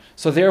anymore.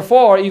 So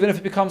therefore, even if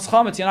it becomes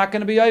chametz, you're not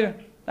going to be over.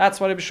 That's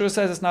why Rabbi Yeshua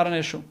says it's not an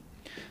issue.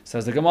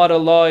 Says the Gemara,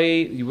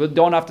 you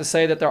don't have to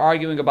say that they're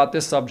arguing about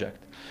this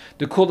subject.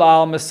 The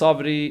kulal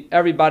mesavri,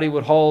 everybody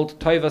would hold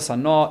toivas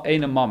hana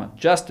ein a mammon.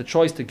 Just the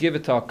choice to give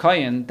it to a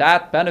kohen,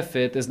 that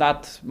benefit is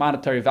not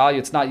monetary value.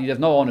 It's not. You have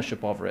no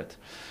ownership over it.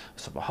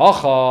 So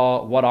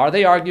what are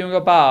they arguing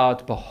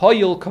about?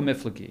 B'hoyel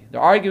kamiflagi.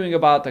 They're arguing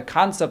about the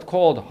concept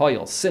called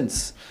hoyel.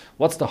 Since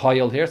what's the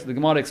hoyel here? So the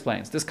Gemara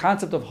explains. This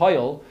concept of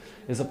hoyel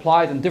is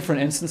applied in different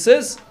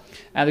instances,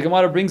 and the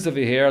Gemara brings over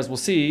here, as we'll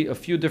see, a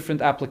few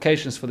different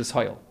applications for this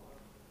hoyel.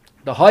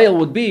 The hoyel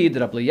would be that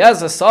Rabbi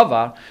Eliezer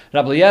savar.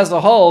 Rabbi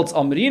Eliezer holds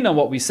amrina.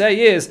 What we say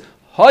is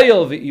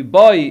hoyel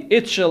v'iboy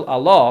itchel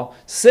Allah.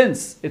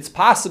 Since it's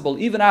possible,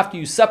 even after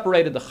you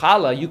separated the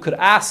challah, you could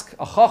ask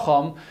a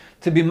chacham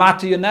to be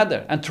mati your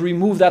neder and to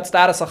remove that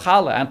status of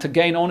challah and to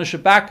gain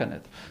ownership back on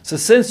it. So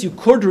since you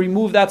could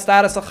remove that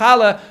status of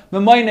challah,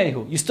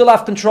 you still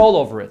have control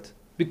over it.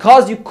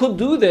 Because you could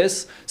do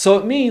this, so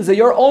it means that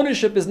your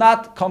ownership is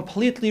not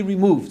completely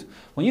removed.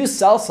 When you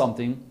sell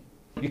something,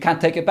 you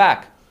can't take it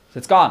back.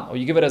 It's gone, or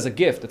you give it as a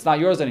gift. It's not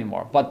yours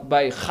anymore. But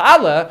by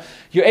challah,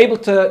 you're able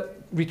to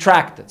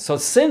retract it. So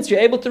since you're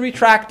able to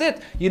retract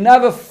it, you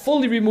never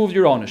fully remove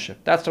your ownership.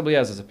 That's Rabbi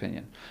Eliezer's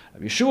opinion.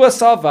 Rabbi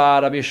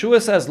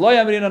Yeshua says, Lo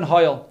yamrin and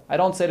hoyel. I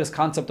don't say this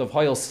concept of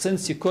hoyel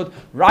since you could.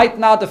 Right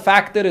now, the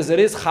fact that is it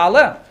is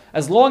challah.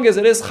 As long as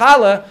it is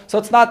challah, so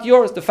it's not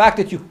yours. The fact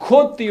that you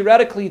could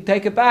theoretically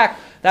take it back,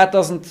 that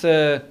doesn't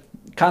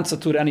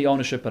constitute any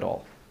ownership at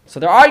all. So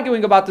they're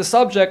arguing about the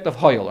subject of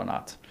hoyel or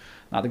not.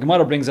 Now the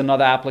Gemara brings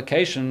another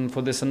application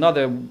for this,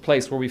 another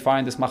place where we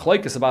find this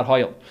machlokes about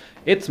hoyel.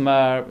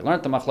 Itmar, we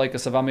learned the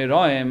machlokes of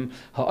Amiroim,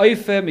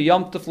 ha'oife mi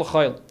yomtiv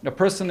l'choyel. A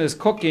person is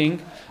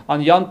cooking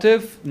on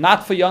yontiv,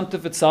 not for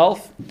yontiv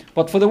itself,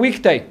 but for the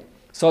weekday.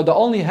 So the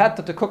only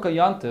heter to cook on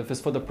yontiv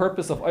is for the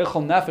purpose of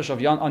oichel nefesh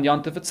on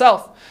yontiv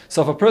itself.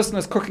 So if a person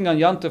is cooking on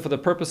yontiv for the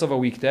purpose of a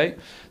weekday,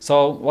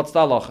 so what's the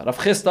halacha? Rav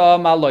Chisda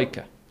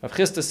maloike. Rav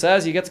Chisda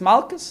says he gets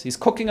malchus. He's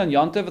cooking on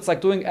yontiv. It's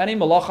like doing any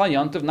malacha on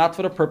yontiv, not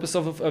for the purpose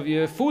of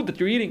your food that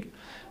you're eating.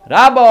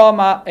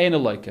 Rabba ein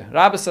loike.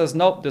 Rabba says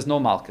nope, there's no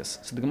malchus.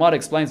 So the Gemara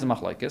explains the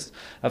machlokes.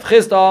 Rav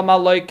Chisda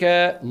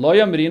maloike lo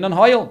yamrin and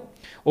hoyel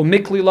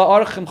umikli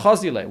la'archim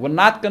chazile. We're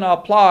not going to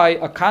apply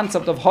a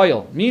concept of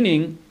hoyel,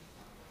 meaning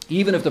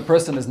even if the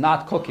person is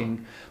not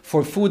cooking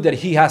for food that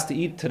he has to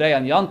eat today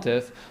on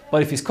yontiv,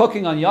 but if he's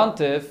cooking on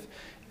yontiv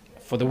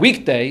for the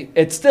weekday,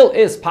 it still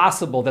is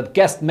possible that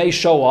guests may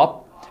show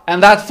up.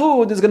 And that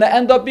food is going to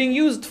end up being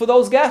used for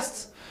those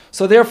guests.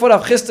 So therefore,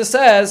 Rav Chisda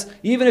says,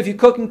 even if you're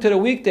cooking to the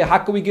weekday, how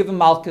can we give him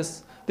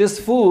malchus? This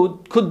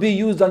food could be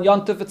used on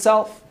Yontif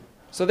itself.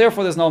 So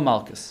therefore, there's no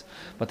malchus.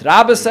 But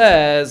Rabbi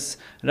says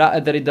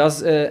that he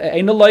does,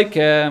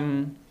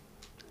 again.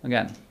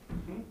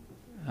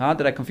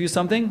 Did I confuse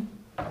something?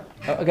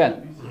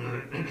 Again.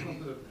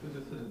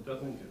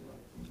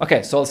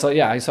 Okay, so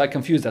I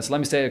confused that. So let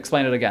me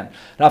explain it again.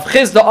 Rav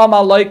Chisda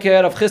Amal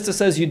Loike, Rav Chisda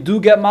says you do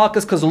get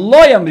malchus because lo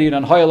yamrin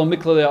and hoyel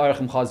u'miklei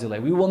archim chazile.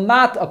 We will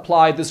not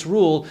apply this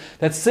rule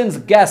that since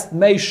guests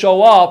may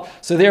show up,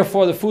 so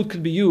therefore the food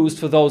could be used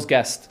for those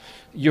guests.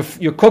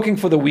 You're cooking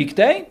for the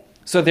weekday,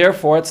 so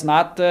therefore it's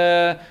not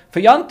for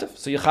yontif.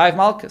 So you chayiv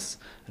malchus.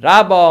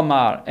 Rabba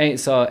Amar,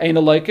 so Ein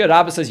Aloike,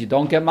 Rabba says you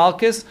don't get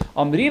malchus.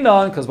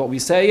 Amrinan, because what we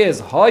say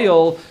is,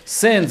 Hoyel,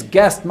 since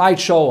guests might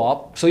show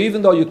up, so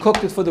even though you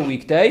cooked it for the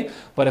weekday,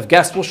 but if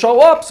guests will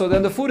show up, so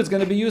then the food is going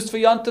to be used for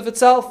Yontif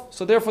itself.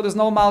 So therefore there's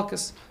no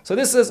malchus. So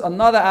this is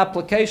another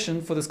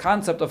application for this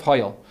concept of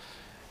Hoyel.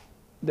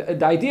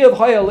 The idea of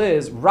Hoyel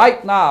is,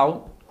 right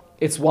now,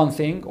 it's one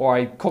thing, or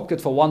I cooked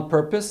it for one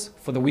purpose,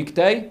 for the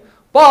weekday,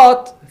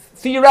 but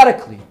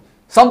theoretically,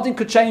 something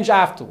could change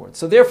afterwards.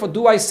 So therefore,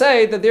 do I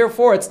say that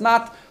therefore it's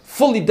not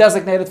fully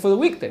designated for the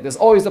weekday? There's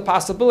always the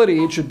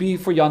possibility it should be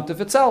for Yontif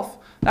itself.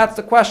 That's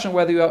the question,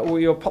 whether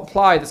you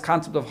apply this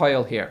concept of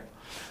Hoyel here.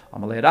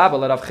 Amalei Rabba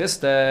le Rav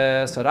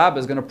Chisda. So Rabba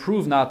is going to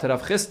prove now to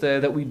Rav Chisda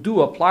that we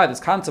do apply this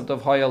concept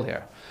of Hoyel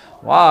here.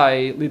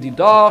 Why?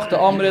 Lididach the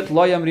Omrit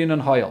lo yamrin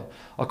and Hoyel.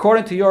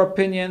 According to your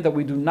opinion, that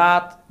we do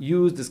not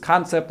use this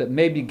concept that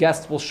maybe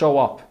guests will show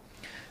up.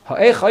 How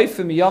are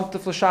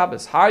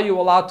you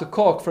allowed to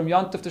cook from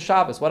Yontif to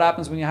Shabbos? What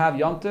happens when you have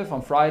Yontif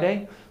on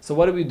Friday? So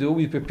what do?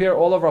 We prepare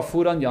all of our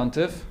food on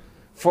Yontif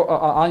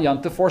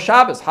for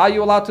Shabbos. How are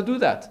you allowed to do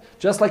that?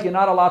 Just like you're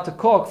not allowed to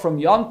cook from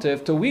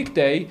Yontif to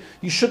weekday,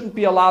 you shouldn't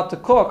be allowed to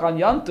cook on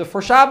Yontif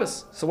for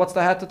Shabbos. So what's the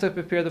heter to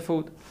prepare the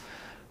food?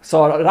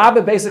 So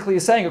Rabbi basically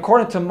is saying,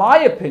 according to my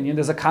opinion,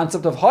 there's a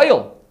concept of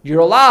hoyel. You're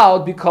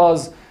allowed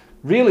because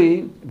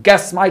really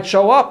guests might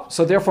show up.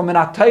 So therefore,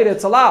 minat Torah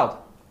it's allowed.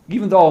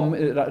 Even though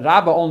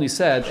Rabbi only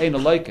said Ein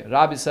Aloike,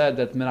 Rabbi said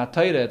that minat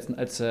Torah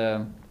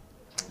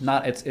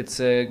it's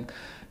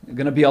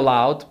going to be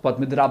allowed, but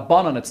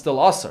midrabanan it's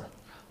still aser.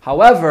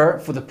 However,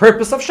 for the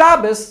purpose of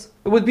Shabbos,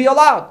 it would be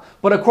allowed.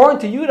 But according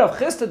to you, Rav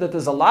Chisda, that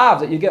is allowed,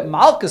 that you get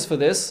malchus for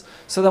this.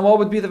 So then, what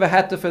would be the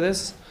veheta for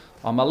this?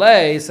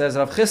 Amalei says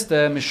Rav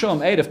Chisda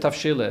mishum erev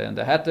tafshilin, and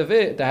the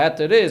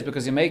heter is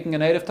because you're making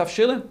an erev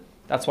tafshilin.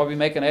 That's why we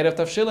make an erev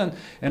tafshilin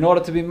in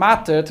order to be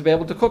matter, to be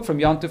able to cook from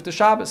Yontif to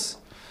Shabbos.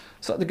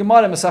 So the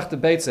Gemara Masechta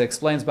Beitza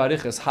explains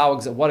Barichas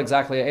what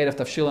exactly a Erev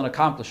Tafshilin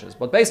accomplishes.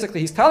 But basically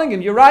he's telling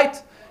him, you're right,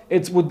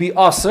 it would be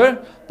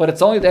Aser, but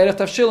it's only the Erev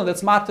Tafshilin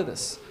that's matter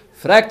this.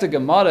 Fragte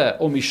Gemara,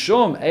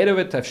 Mishum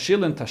Erev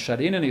Tafshilin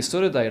Tasharinen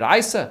Isura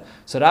Dairaisa.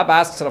 So Rabbi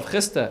asks Rav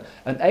Chisda,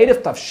 an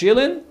Erev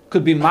Tafshilin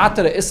could be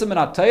matter Isam and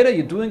Atayra,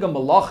 you're doing a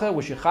malacha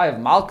which you chayav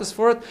malchus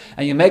for it,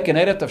 and you make an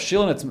Erev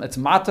Tafshilin, it's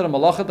matter a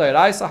malacha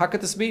Dairaisa, how could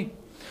this be?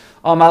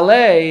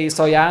 Amalei,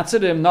 so you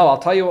answered him, no, I'll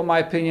tell you what my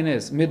opinion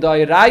is.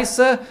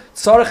 Midairaisa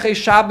tzorchei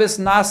Shabbos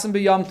nasim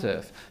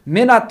b'yomtiv.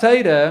 Minat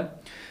Torah,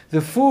 the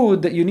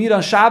food that you need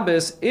on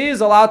Shabbos is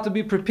allowed to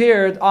be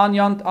prepared on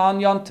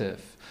Yontiv.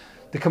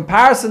 The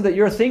comparison that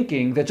you're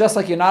thinking, that just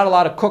like you're not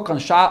allowed to cook on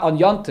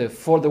Yontiv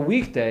for the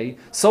weekday,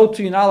 so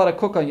too you're not allowed to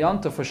cook on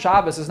Yontiv for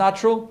Shabbos, is not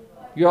true.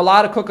 You're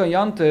allowed to cook on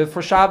Yontif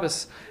for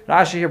Shabbos.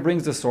 Rashi here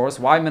brings the source.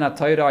 Why minat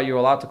Torah are you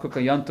allowed to cook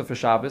on Yontif for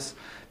Shabbos?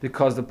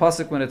 Because the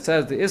pasuk, when it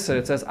says the Isser,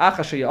 it says Acha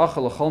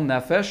sheyachal l'chol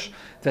nefesh,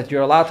 that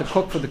you're allowed to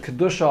cook for the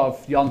kedusha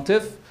of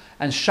Yontif.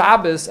 And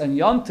Shabbos and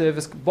Yontif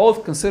is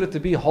both considered to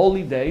be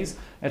holy days.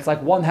 It's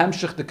like one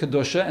hemshich the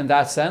kedusha in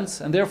that sense,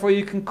 and therefore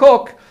you can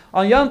cook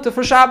on Yontif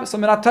for Shabbos. So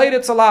minat Torah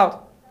it's allowed.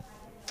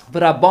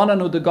 But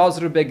Rabbanan the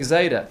Gazru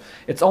beGzeira.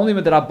 It's only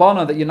with the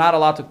Rabbanan that you're not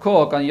allowed to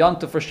cook on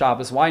Yontif for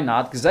Shabbos. Why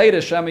not?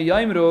 Gzeira Shema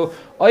Yomru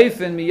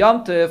Oifin Mi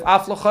Yontif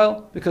Af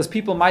L'chol. Because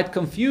people might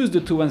confuse the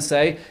two and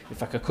say,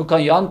 if I could cook on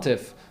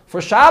Yontif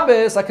for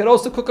Shabbos, I could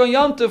also cook on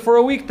Yontif for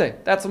a weekday.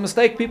 That's a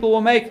mistake people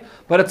will make.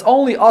 But it's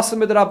only Asim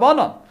with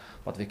Rabbanan.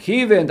 But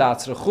V'kivin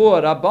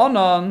Datzrechu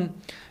Rabbanan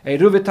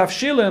Eruv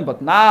Tafshilin.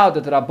 But now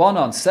that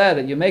Rabbanan said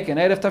that you make an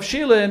Erev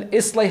Tafshilin,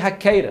 Islay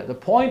Hakeda. The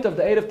point of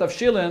the Erev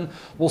Tafshilin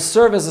will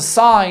serve as a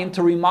sign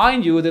to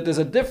remind you that there's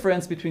a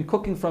difference between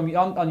cooking from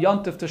on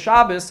Yontif to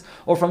Shabbos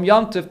or from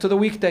Yontif to the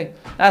weekday.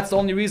 That's the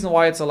only reason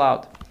why it's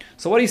allowed.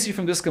 So what do you see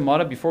from this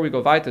Gemara? Before we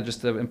go weiter,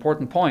 just an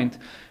important point.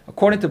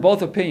 According to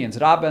both opinions,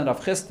 Rabba and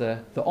Rav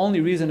Chisda, the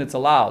only reason it's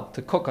allowed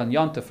to cook on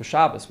Yontif for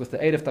Shabbos with the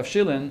Erev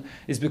Tafshilin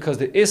is because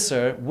the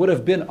Isser would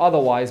have been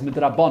otherwise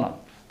midrabanan.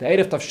 The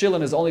Erev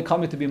Tafshilin is only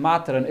coming to be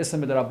matter and Isser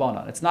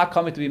midrabanan. It's not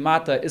coming to be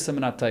matter, Isser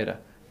minat Torah.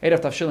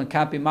 Erev Tafshilin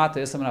can't be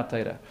matter, Isser minat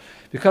Torah.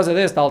 Because of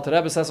this, the Alter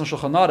Rebbe says in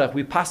Shulchan Aruch,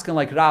 we paskin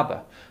like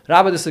Rabba.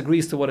 Rabba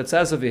disagrees to what it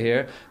says over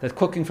here, that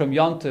cooking from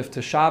Yontif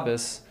to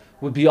Shabbos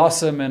would be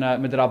awesome in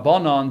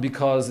midrabanan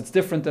because it's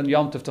different than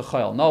Yom Tov to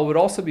Chayil. No, it would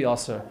also be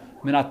aser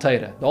minat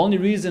Torah. The only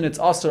reason it's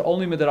aser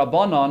only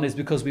midrabanan is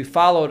because we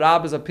follow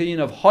Rabbi's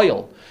opinion of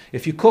Chayil.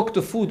 If you cook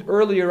the food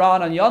earlier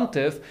on Yom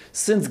Tov,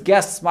 since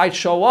guests might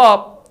show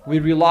up, we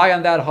rely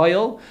on that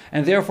Chayil,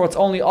 and therefore it's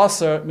only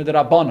aser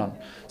midrabanan.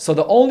 So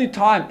the only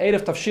time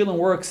Erev Tafshilin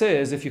works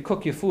is if you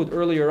cook your food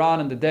earlier on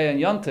in the day on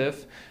Yom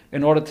Tov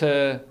in order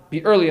to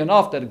be early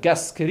enough that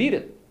guests could eat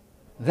it.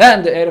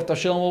 Then the Erev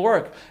Tafshilin will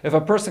work. If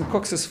a person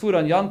cooks his food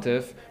on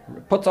Yontif,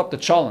 puts up the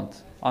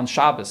cholent on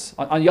Shabbos,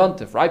 on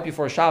Yontif, right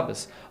before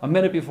Shabbos, a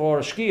minute before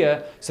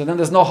Shkia, so then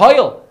there's no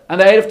Hayil,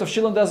 and the Erev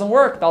Tafshilin doesn't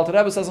work. The Alter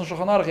Rebbe says in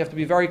Shulchan Aruch, you have to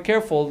be very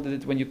careful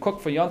that when you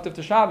cook for Yontif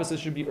to Shabbos, it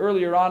should be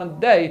earlier on in the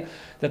day,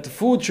 that the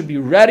food should be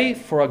ready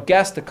for a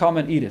guest to come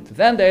and eat it.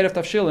 Then the Erev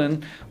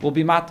Tafshilin will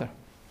be matter.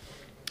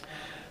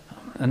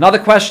 Another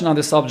question on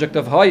the subject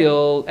of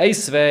Hayil,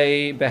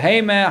 Eisvei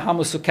Beheme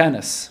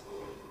Hamusukenes.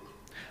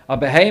 A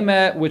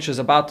behemoth which is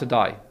about to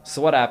die.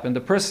 So what happened?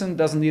 The person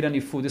doesn't need any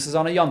food. This is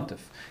on a yontif.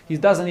 He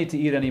doesn't need to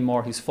eat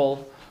anymore. He's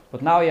full.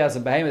 But now he has a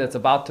behemoth that's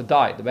about to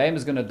die. The behemoth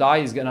is going to die.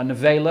 He's going to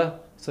nevela.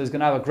 So he's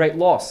going to have a great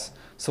loss.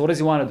 So what does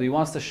he want to do? He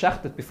wants to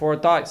shecht it before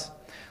it dies.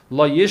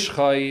 Lo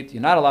yishchait.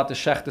 You're not allowed to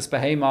shecht this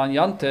behemoth on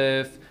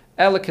yontif.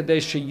 Only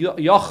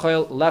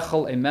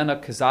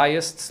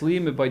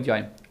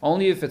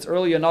if it's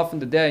early enough in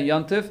the day in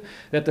yontif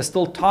that there's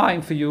still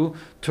time for you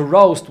to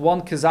roast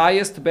one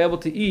kazayas to be able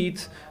to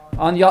eat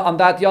on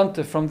that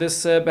yontif from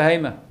this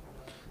behemoth.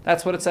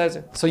 That's what it says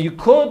here. So you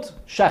could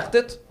shecht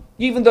it,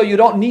 even though you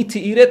don't need to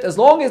eat it, as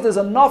long as there's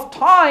enough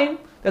time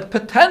that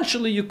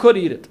potentially you could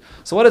eat it.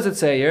 So what does it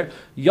say here?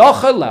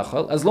 Yachal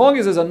lechel, as long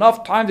as there's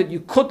enough time that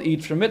you could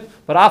eat from it,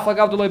 but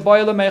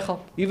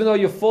even though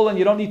you're full and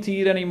you don't need to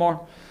eat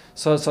anymore.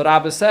 So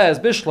Rabbi says,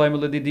 I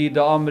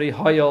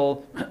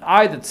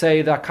did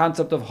say that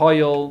concept of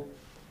hoyel,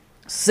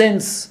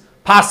 since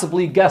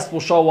possibly guests will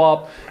show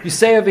up. You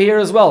say over here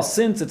as well,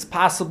 since it's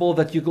possible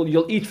that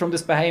you'll eat from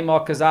this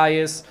behemoth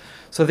kazayis,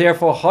 so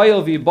therefore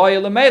hoyel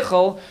v'boyel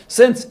lemechel,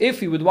 since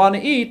if he would want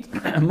to eat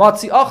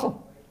matzi achel,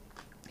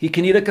 he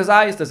can eat a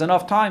kazayis. There's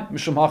enough time.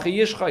 Mishum hachi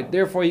yishchait.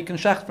 Therefore he can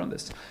shecht from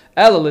this.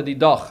 Ela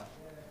l'didach.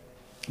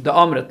 The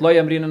Amrit, lo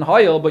yamrin and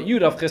Hayil, but you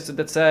Rav Chisda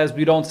that says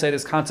we don't say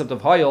this concept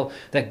of Hayil,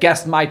 that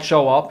guests might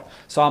show up.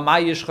 So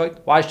amay yishchait,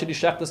 why should he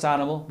shecht this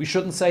animal? We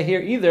shouldn't say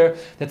here either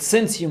that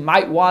since you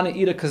might want to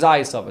eat a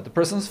kazayis of it, the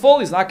person's full,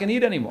 he's not going to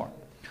eat anymore.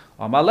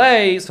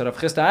 Amalei, so Rav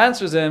Chisda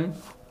answers him,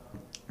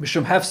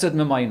 Mishum hefsid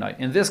memaynai.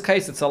 In this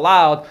case, it's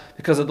allowed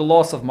because of the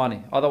loss of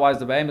money. Otherwise,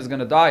 the behemoth is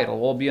going to die.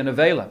 It'll all be an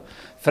avela.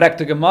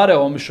 Frekte gemara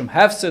o mishum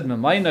hefsid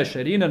memaynai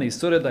sherina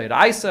nisura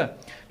da'iraisa.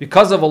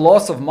 Because of a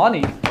loss of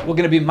money, we're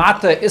going to be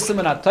mata isam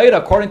and atayra.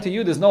 According to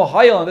you, there's no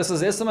hayil, and this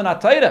is isam and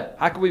atayra.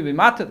 How can we be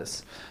mata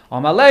this?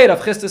 Amalei,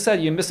 Rav Chisda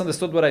said, you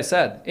misunderstood what I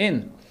said.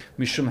 In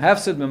mishum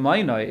hefsid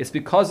memaynai, it's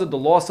because of the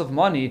loss of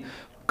money.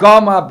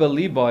 Gama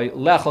beliboy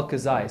lechel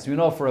kazayis. We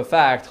know for a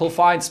fact he'll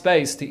find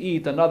space to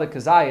eat another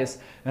kazayis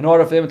in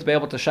order for him to be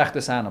able to shech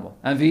this animal.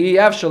 And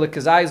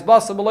kazayis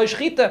basa b'lo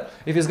shchita.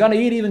 If he's going to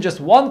eat even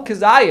just one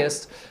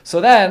kazayis, so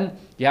then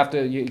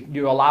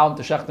you allow him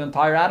to shech the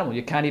entire animal.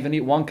 You can't even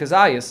eat one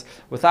kazayis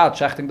without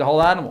shechting the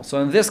whole animal.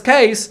 So in this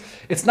case,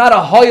 it's not a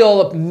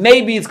hoyel.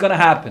 Maybe it's going to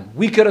happen.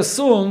 We could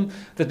assume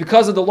that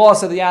because of the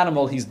loss of the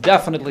animal, he's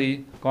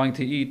definitely going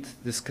to eat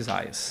this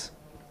kazayis.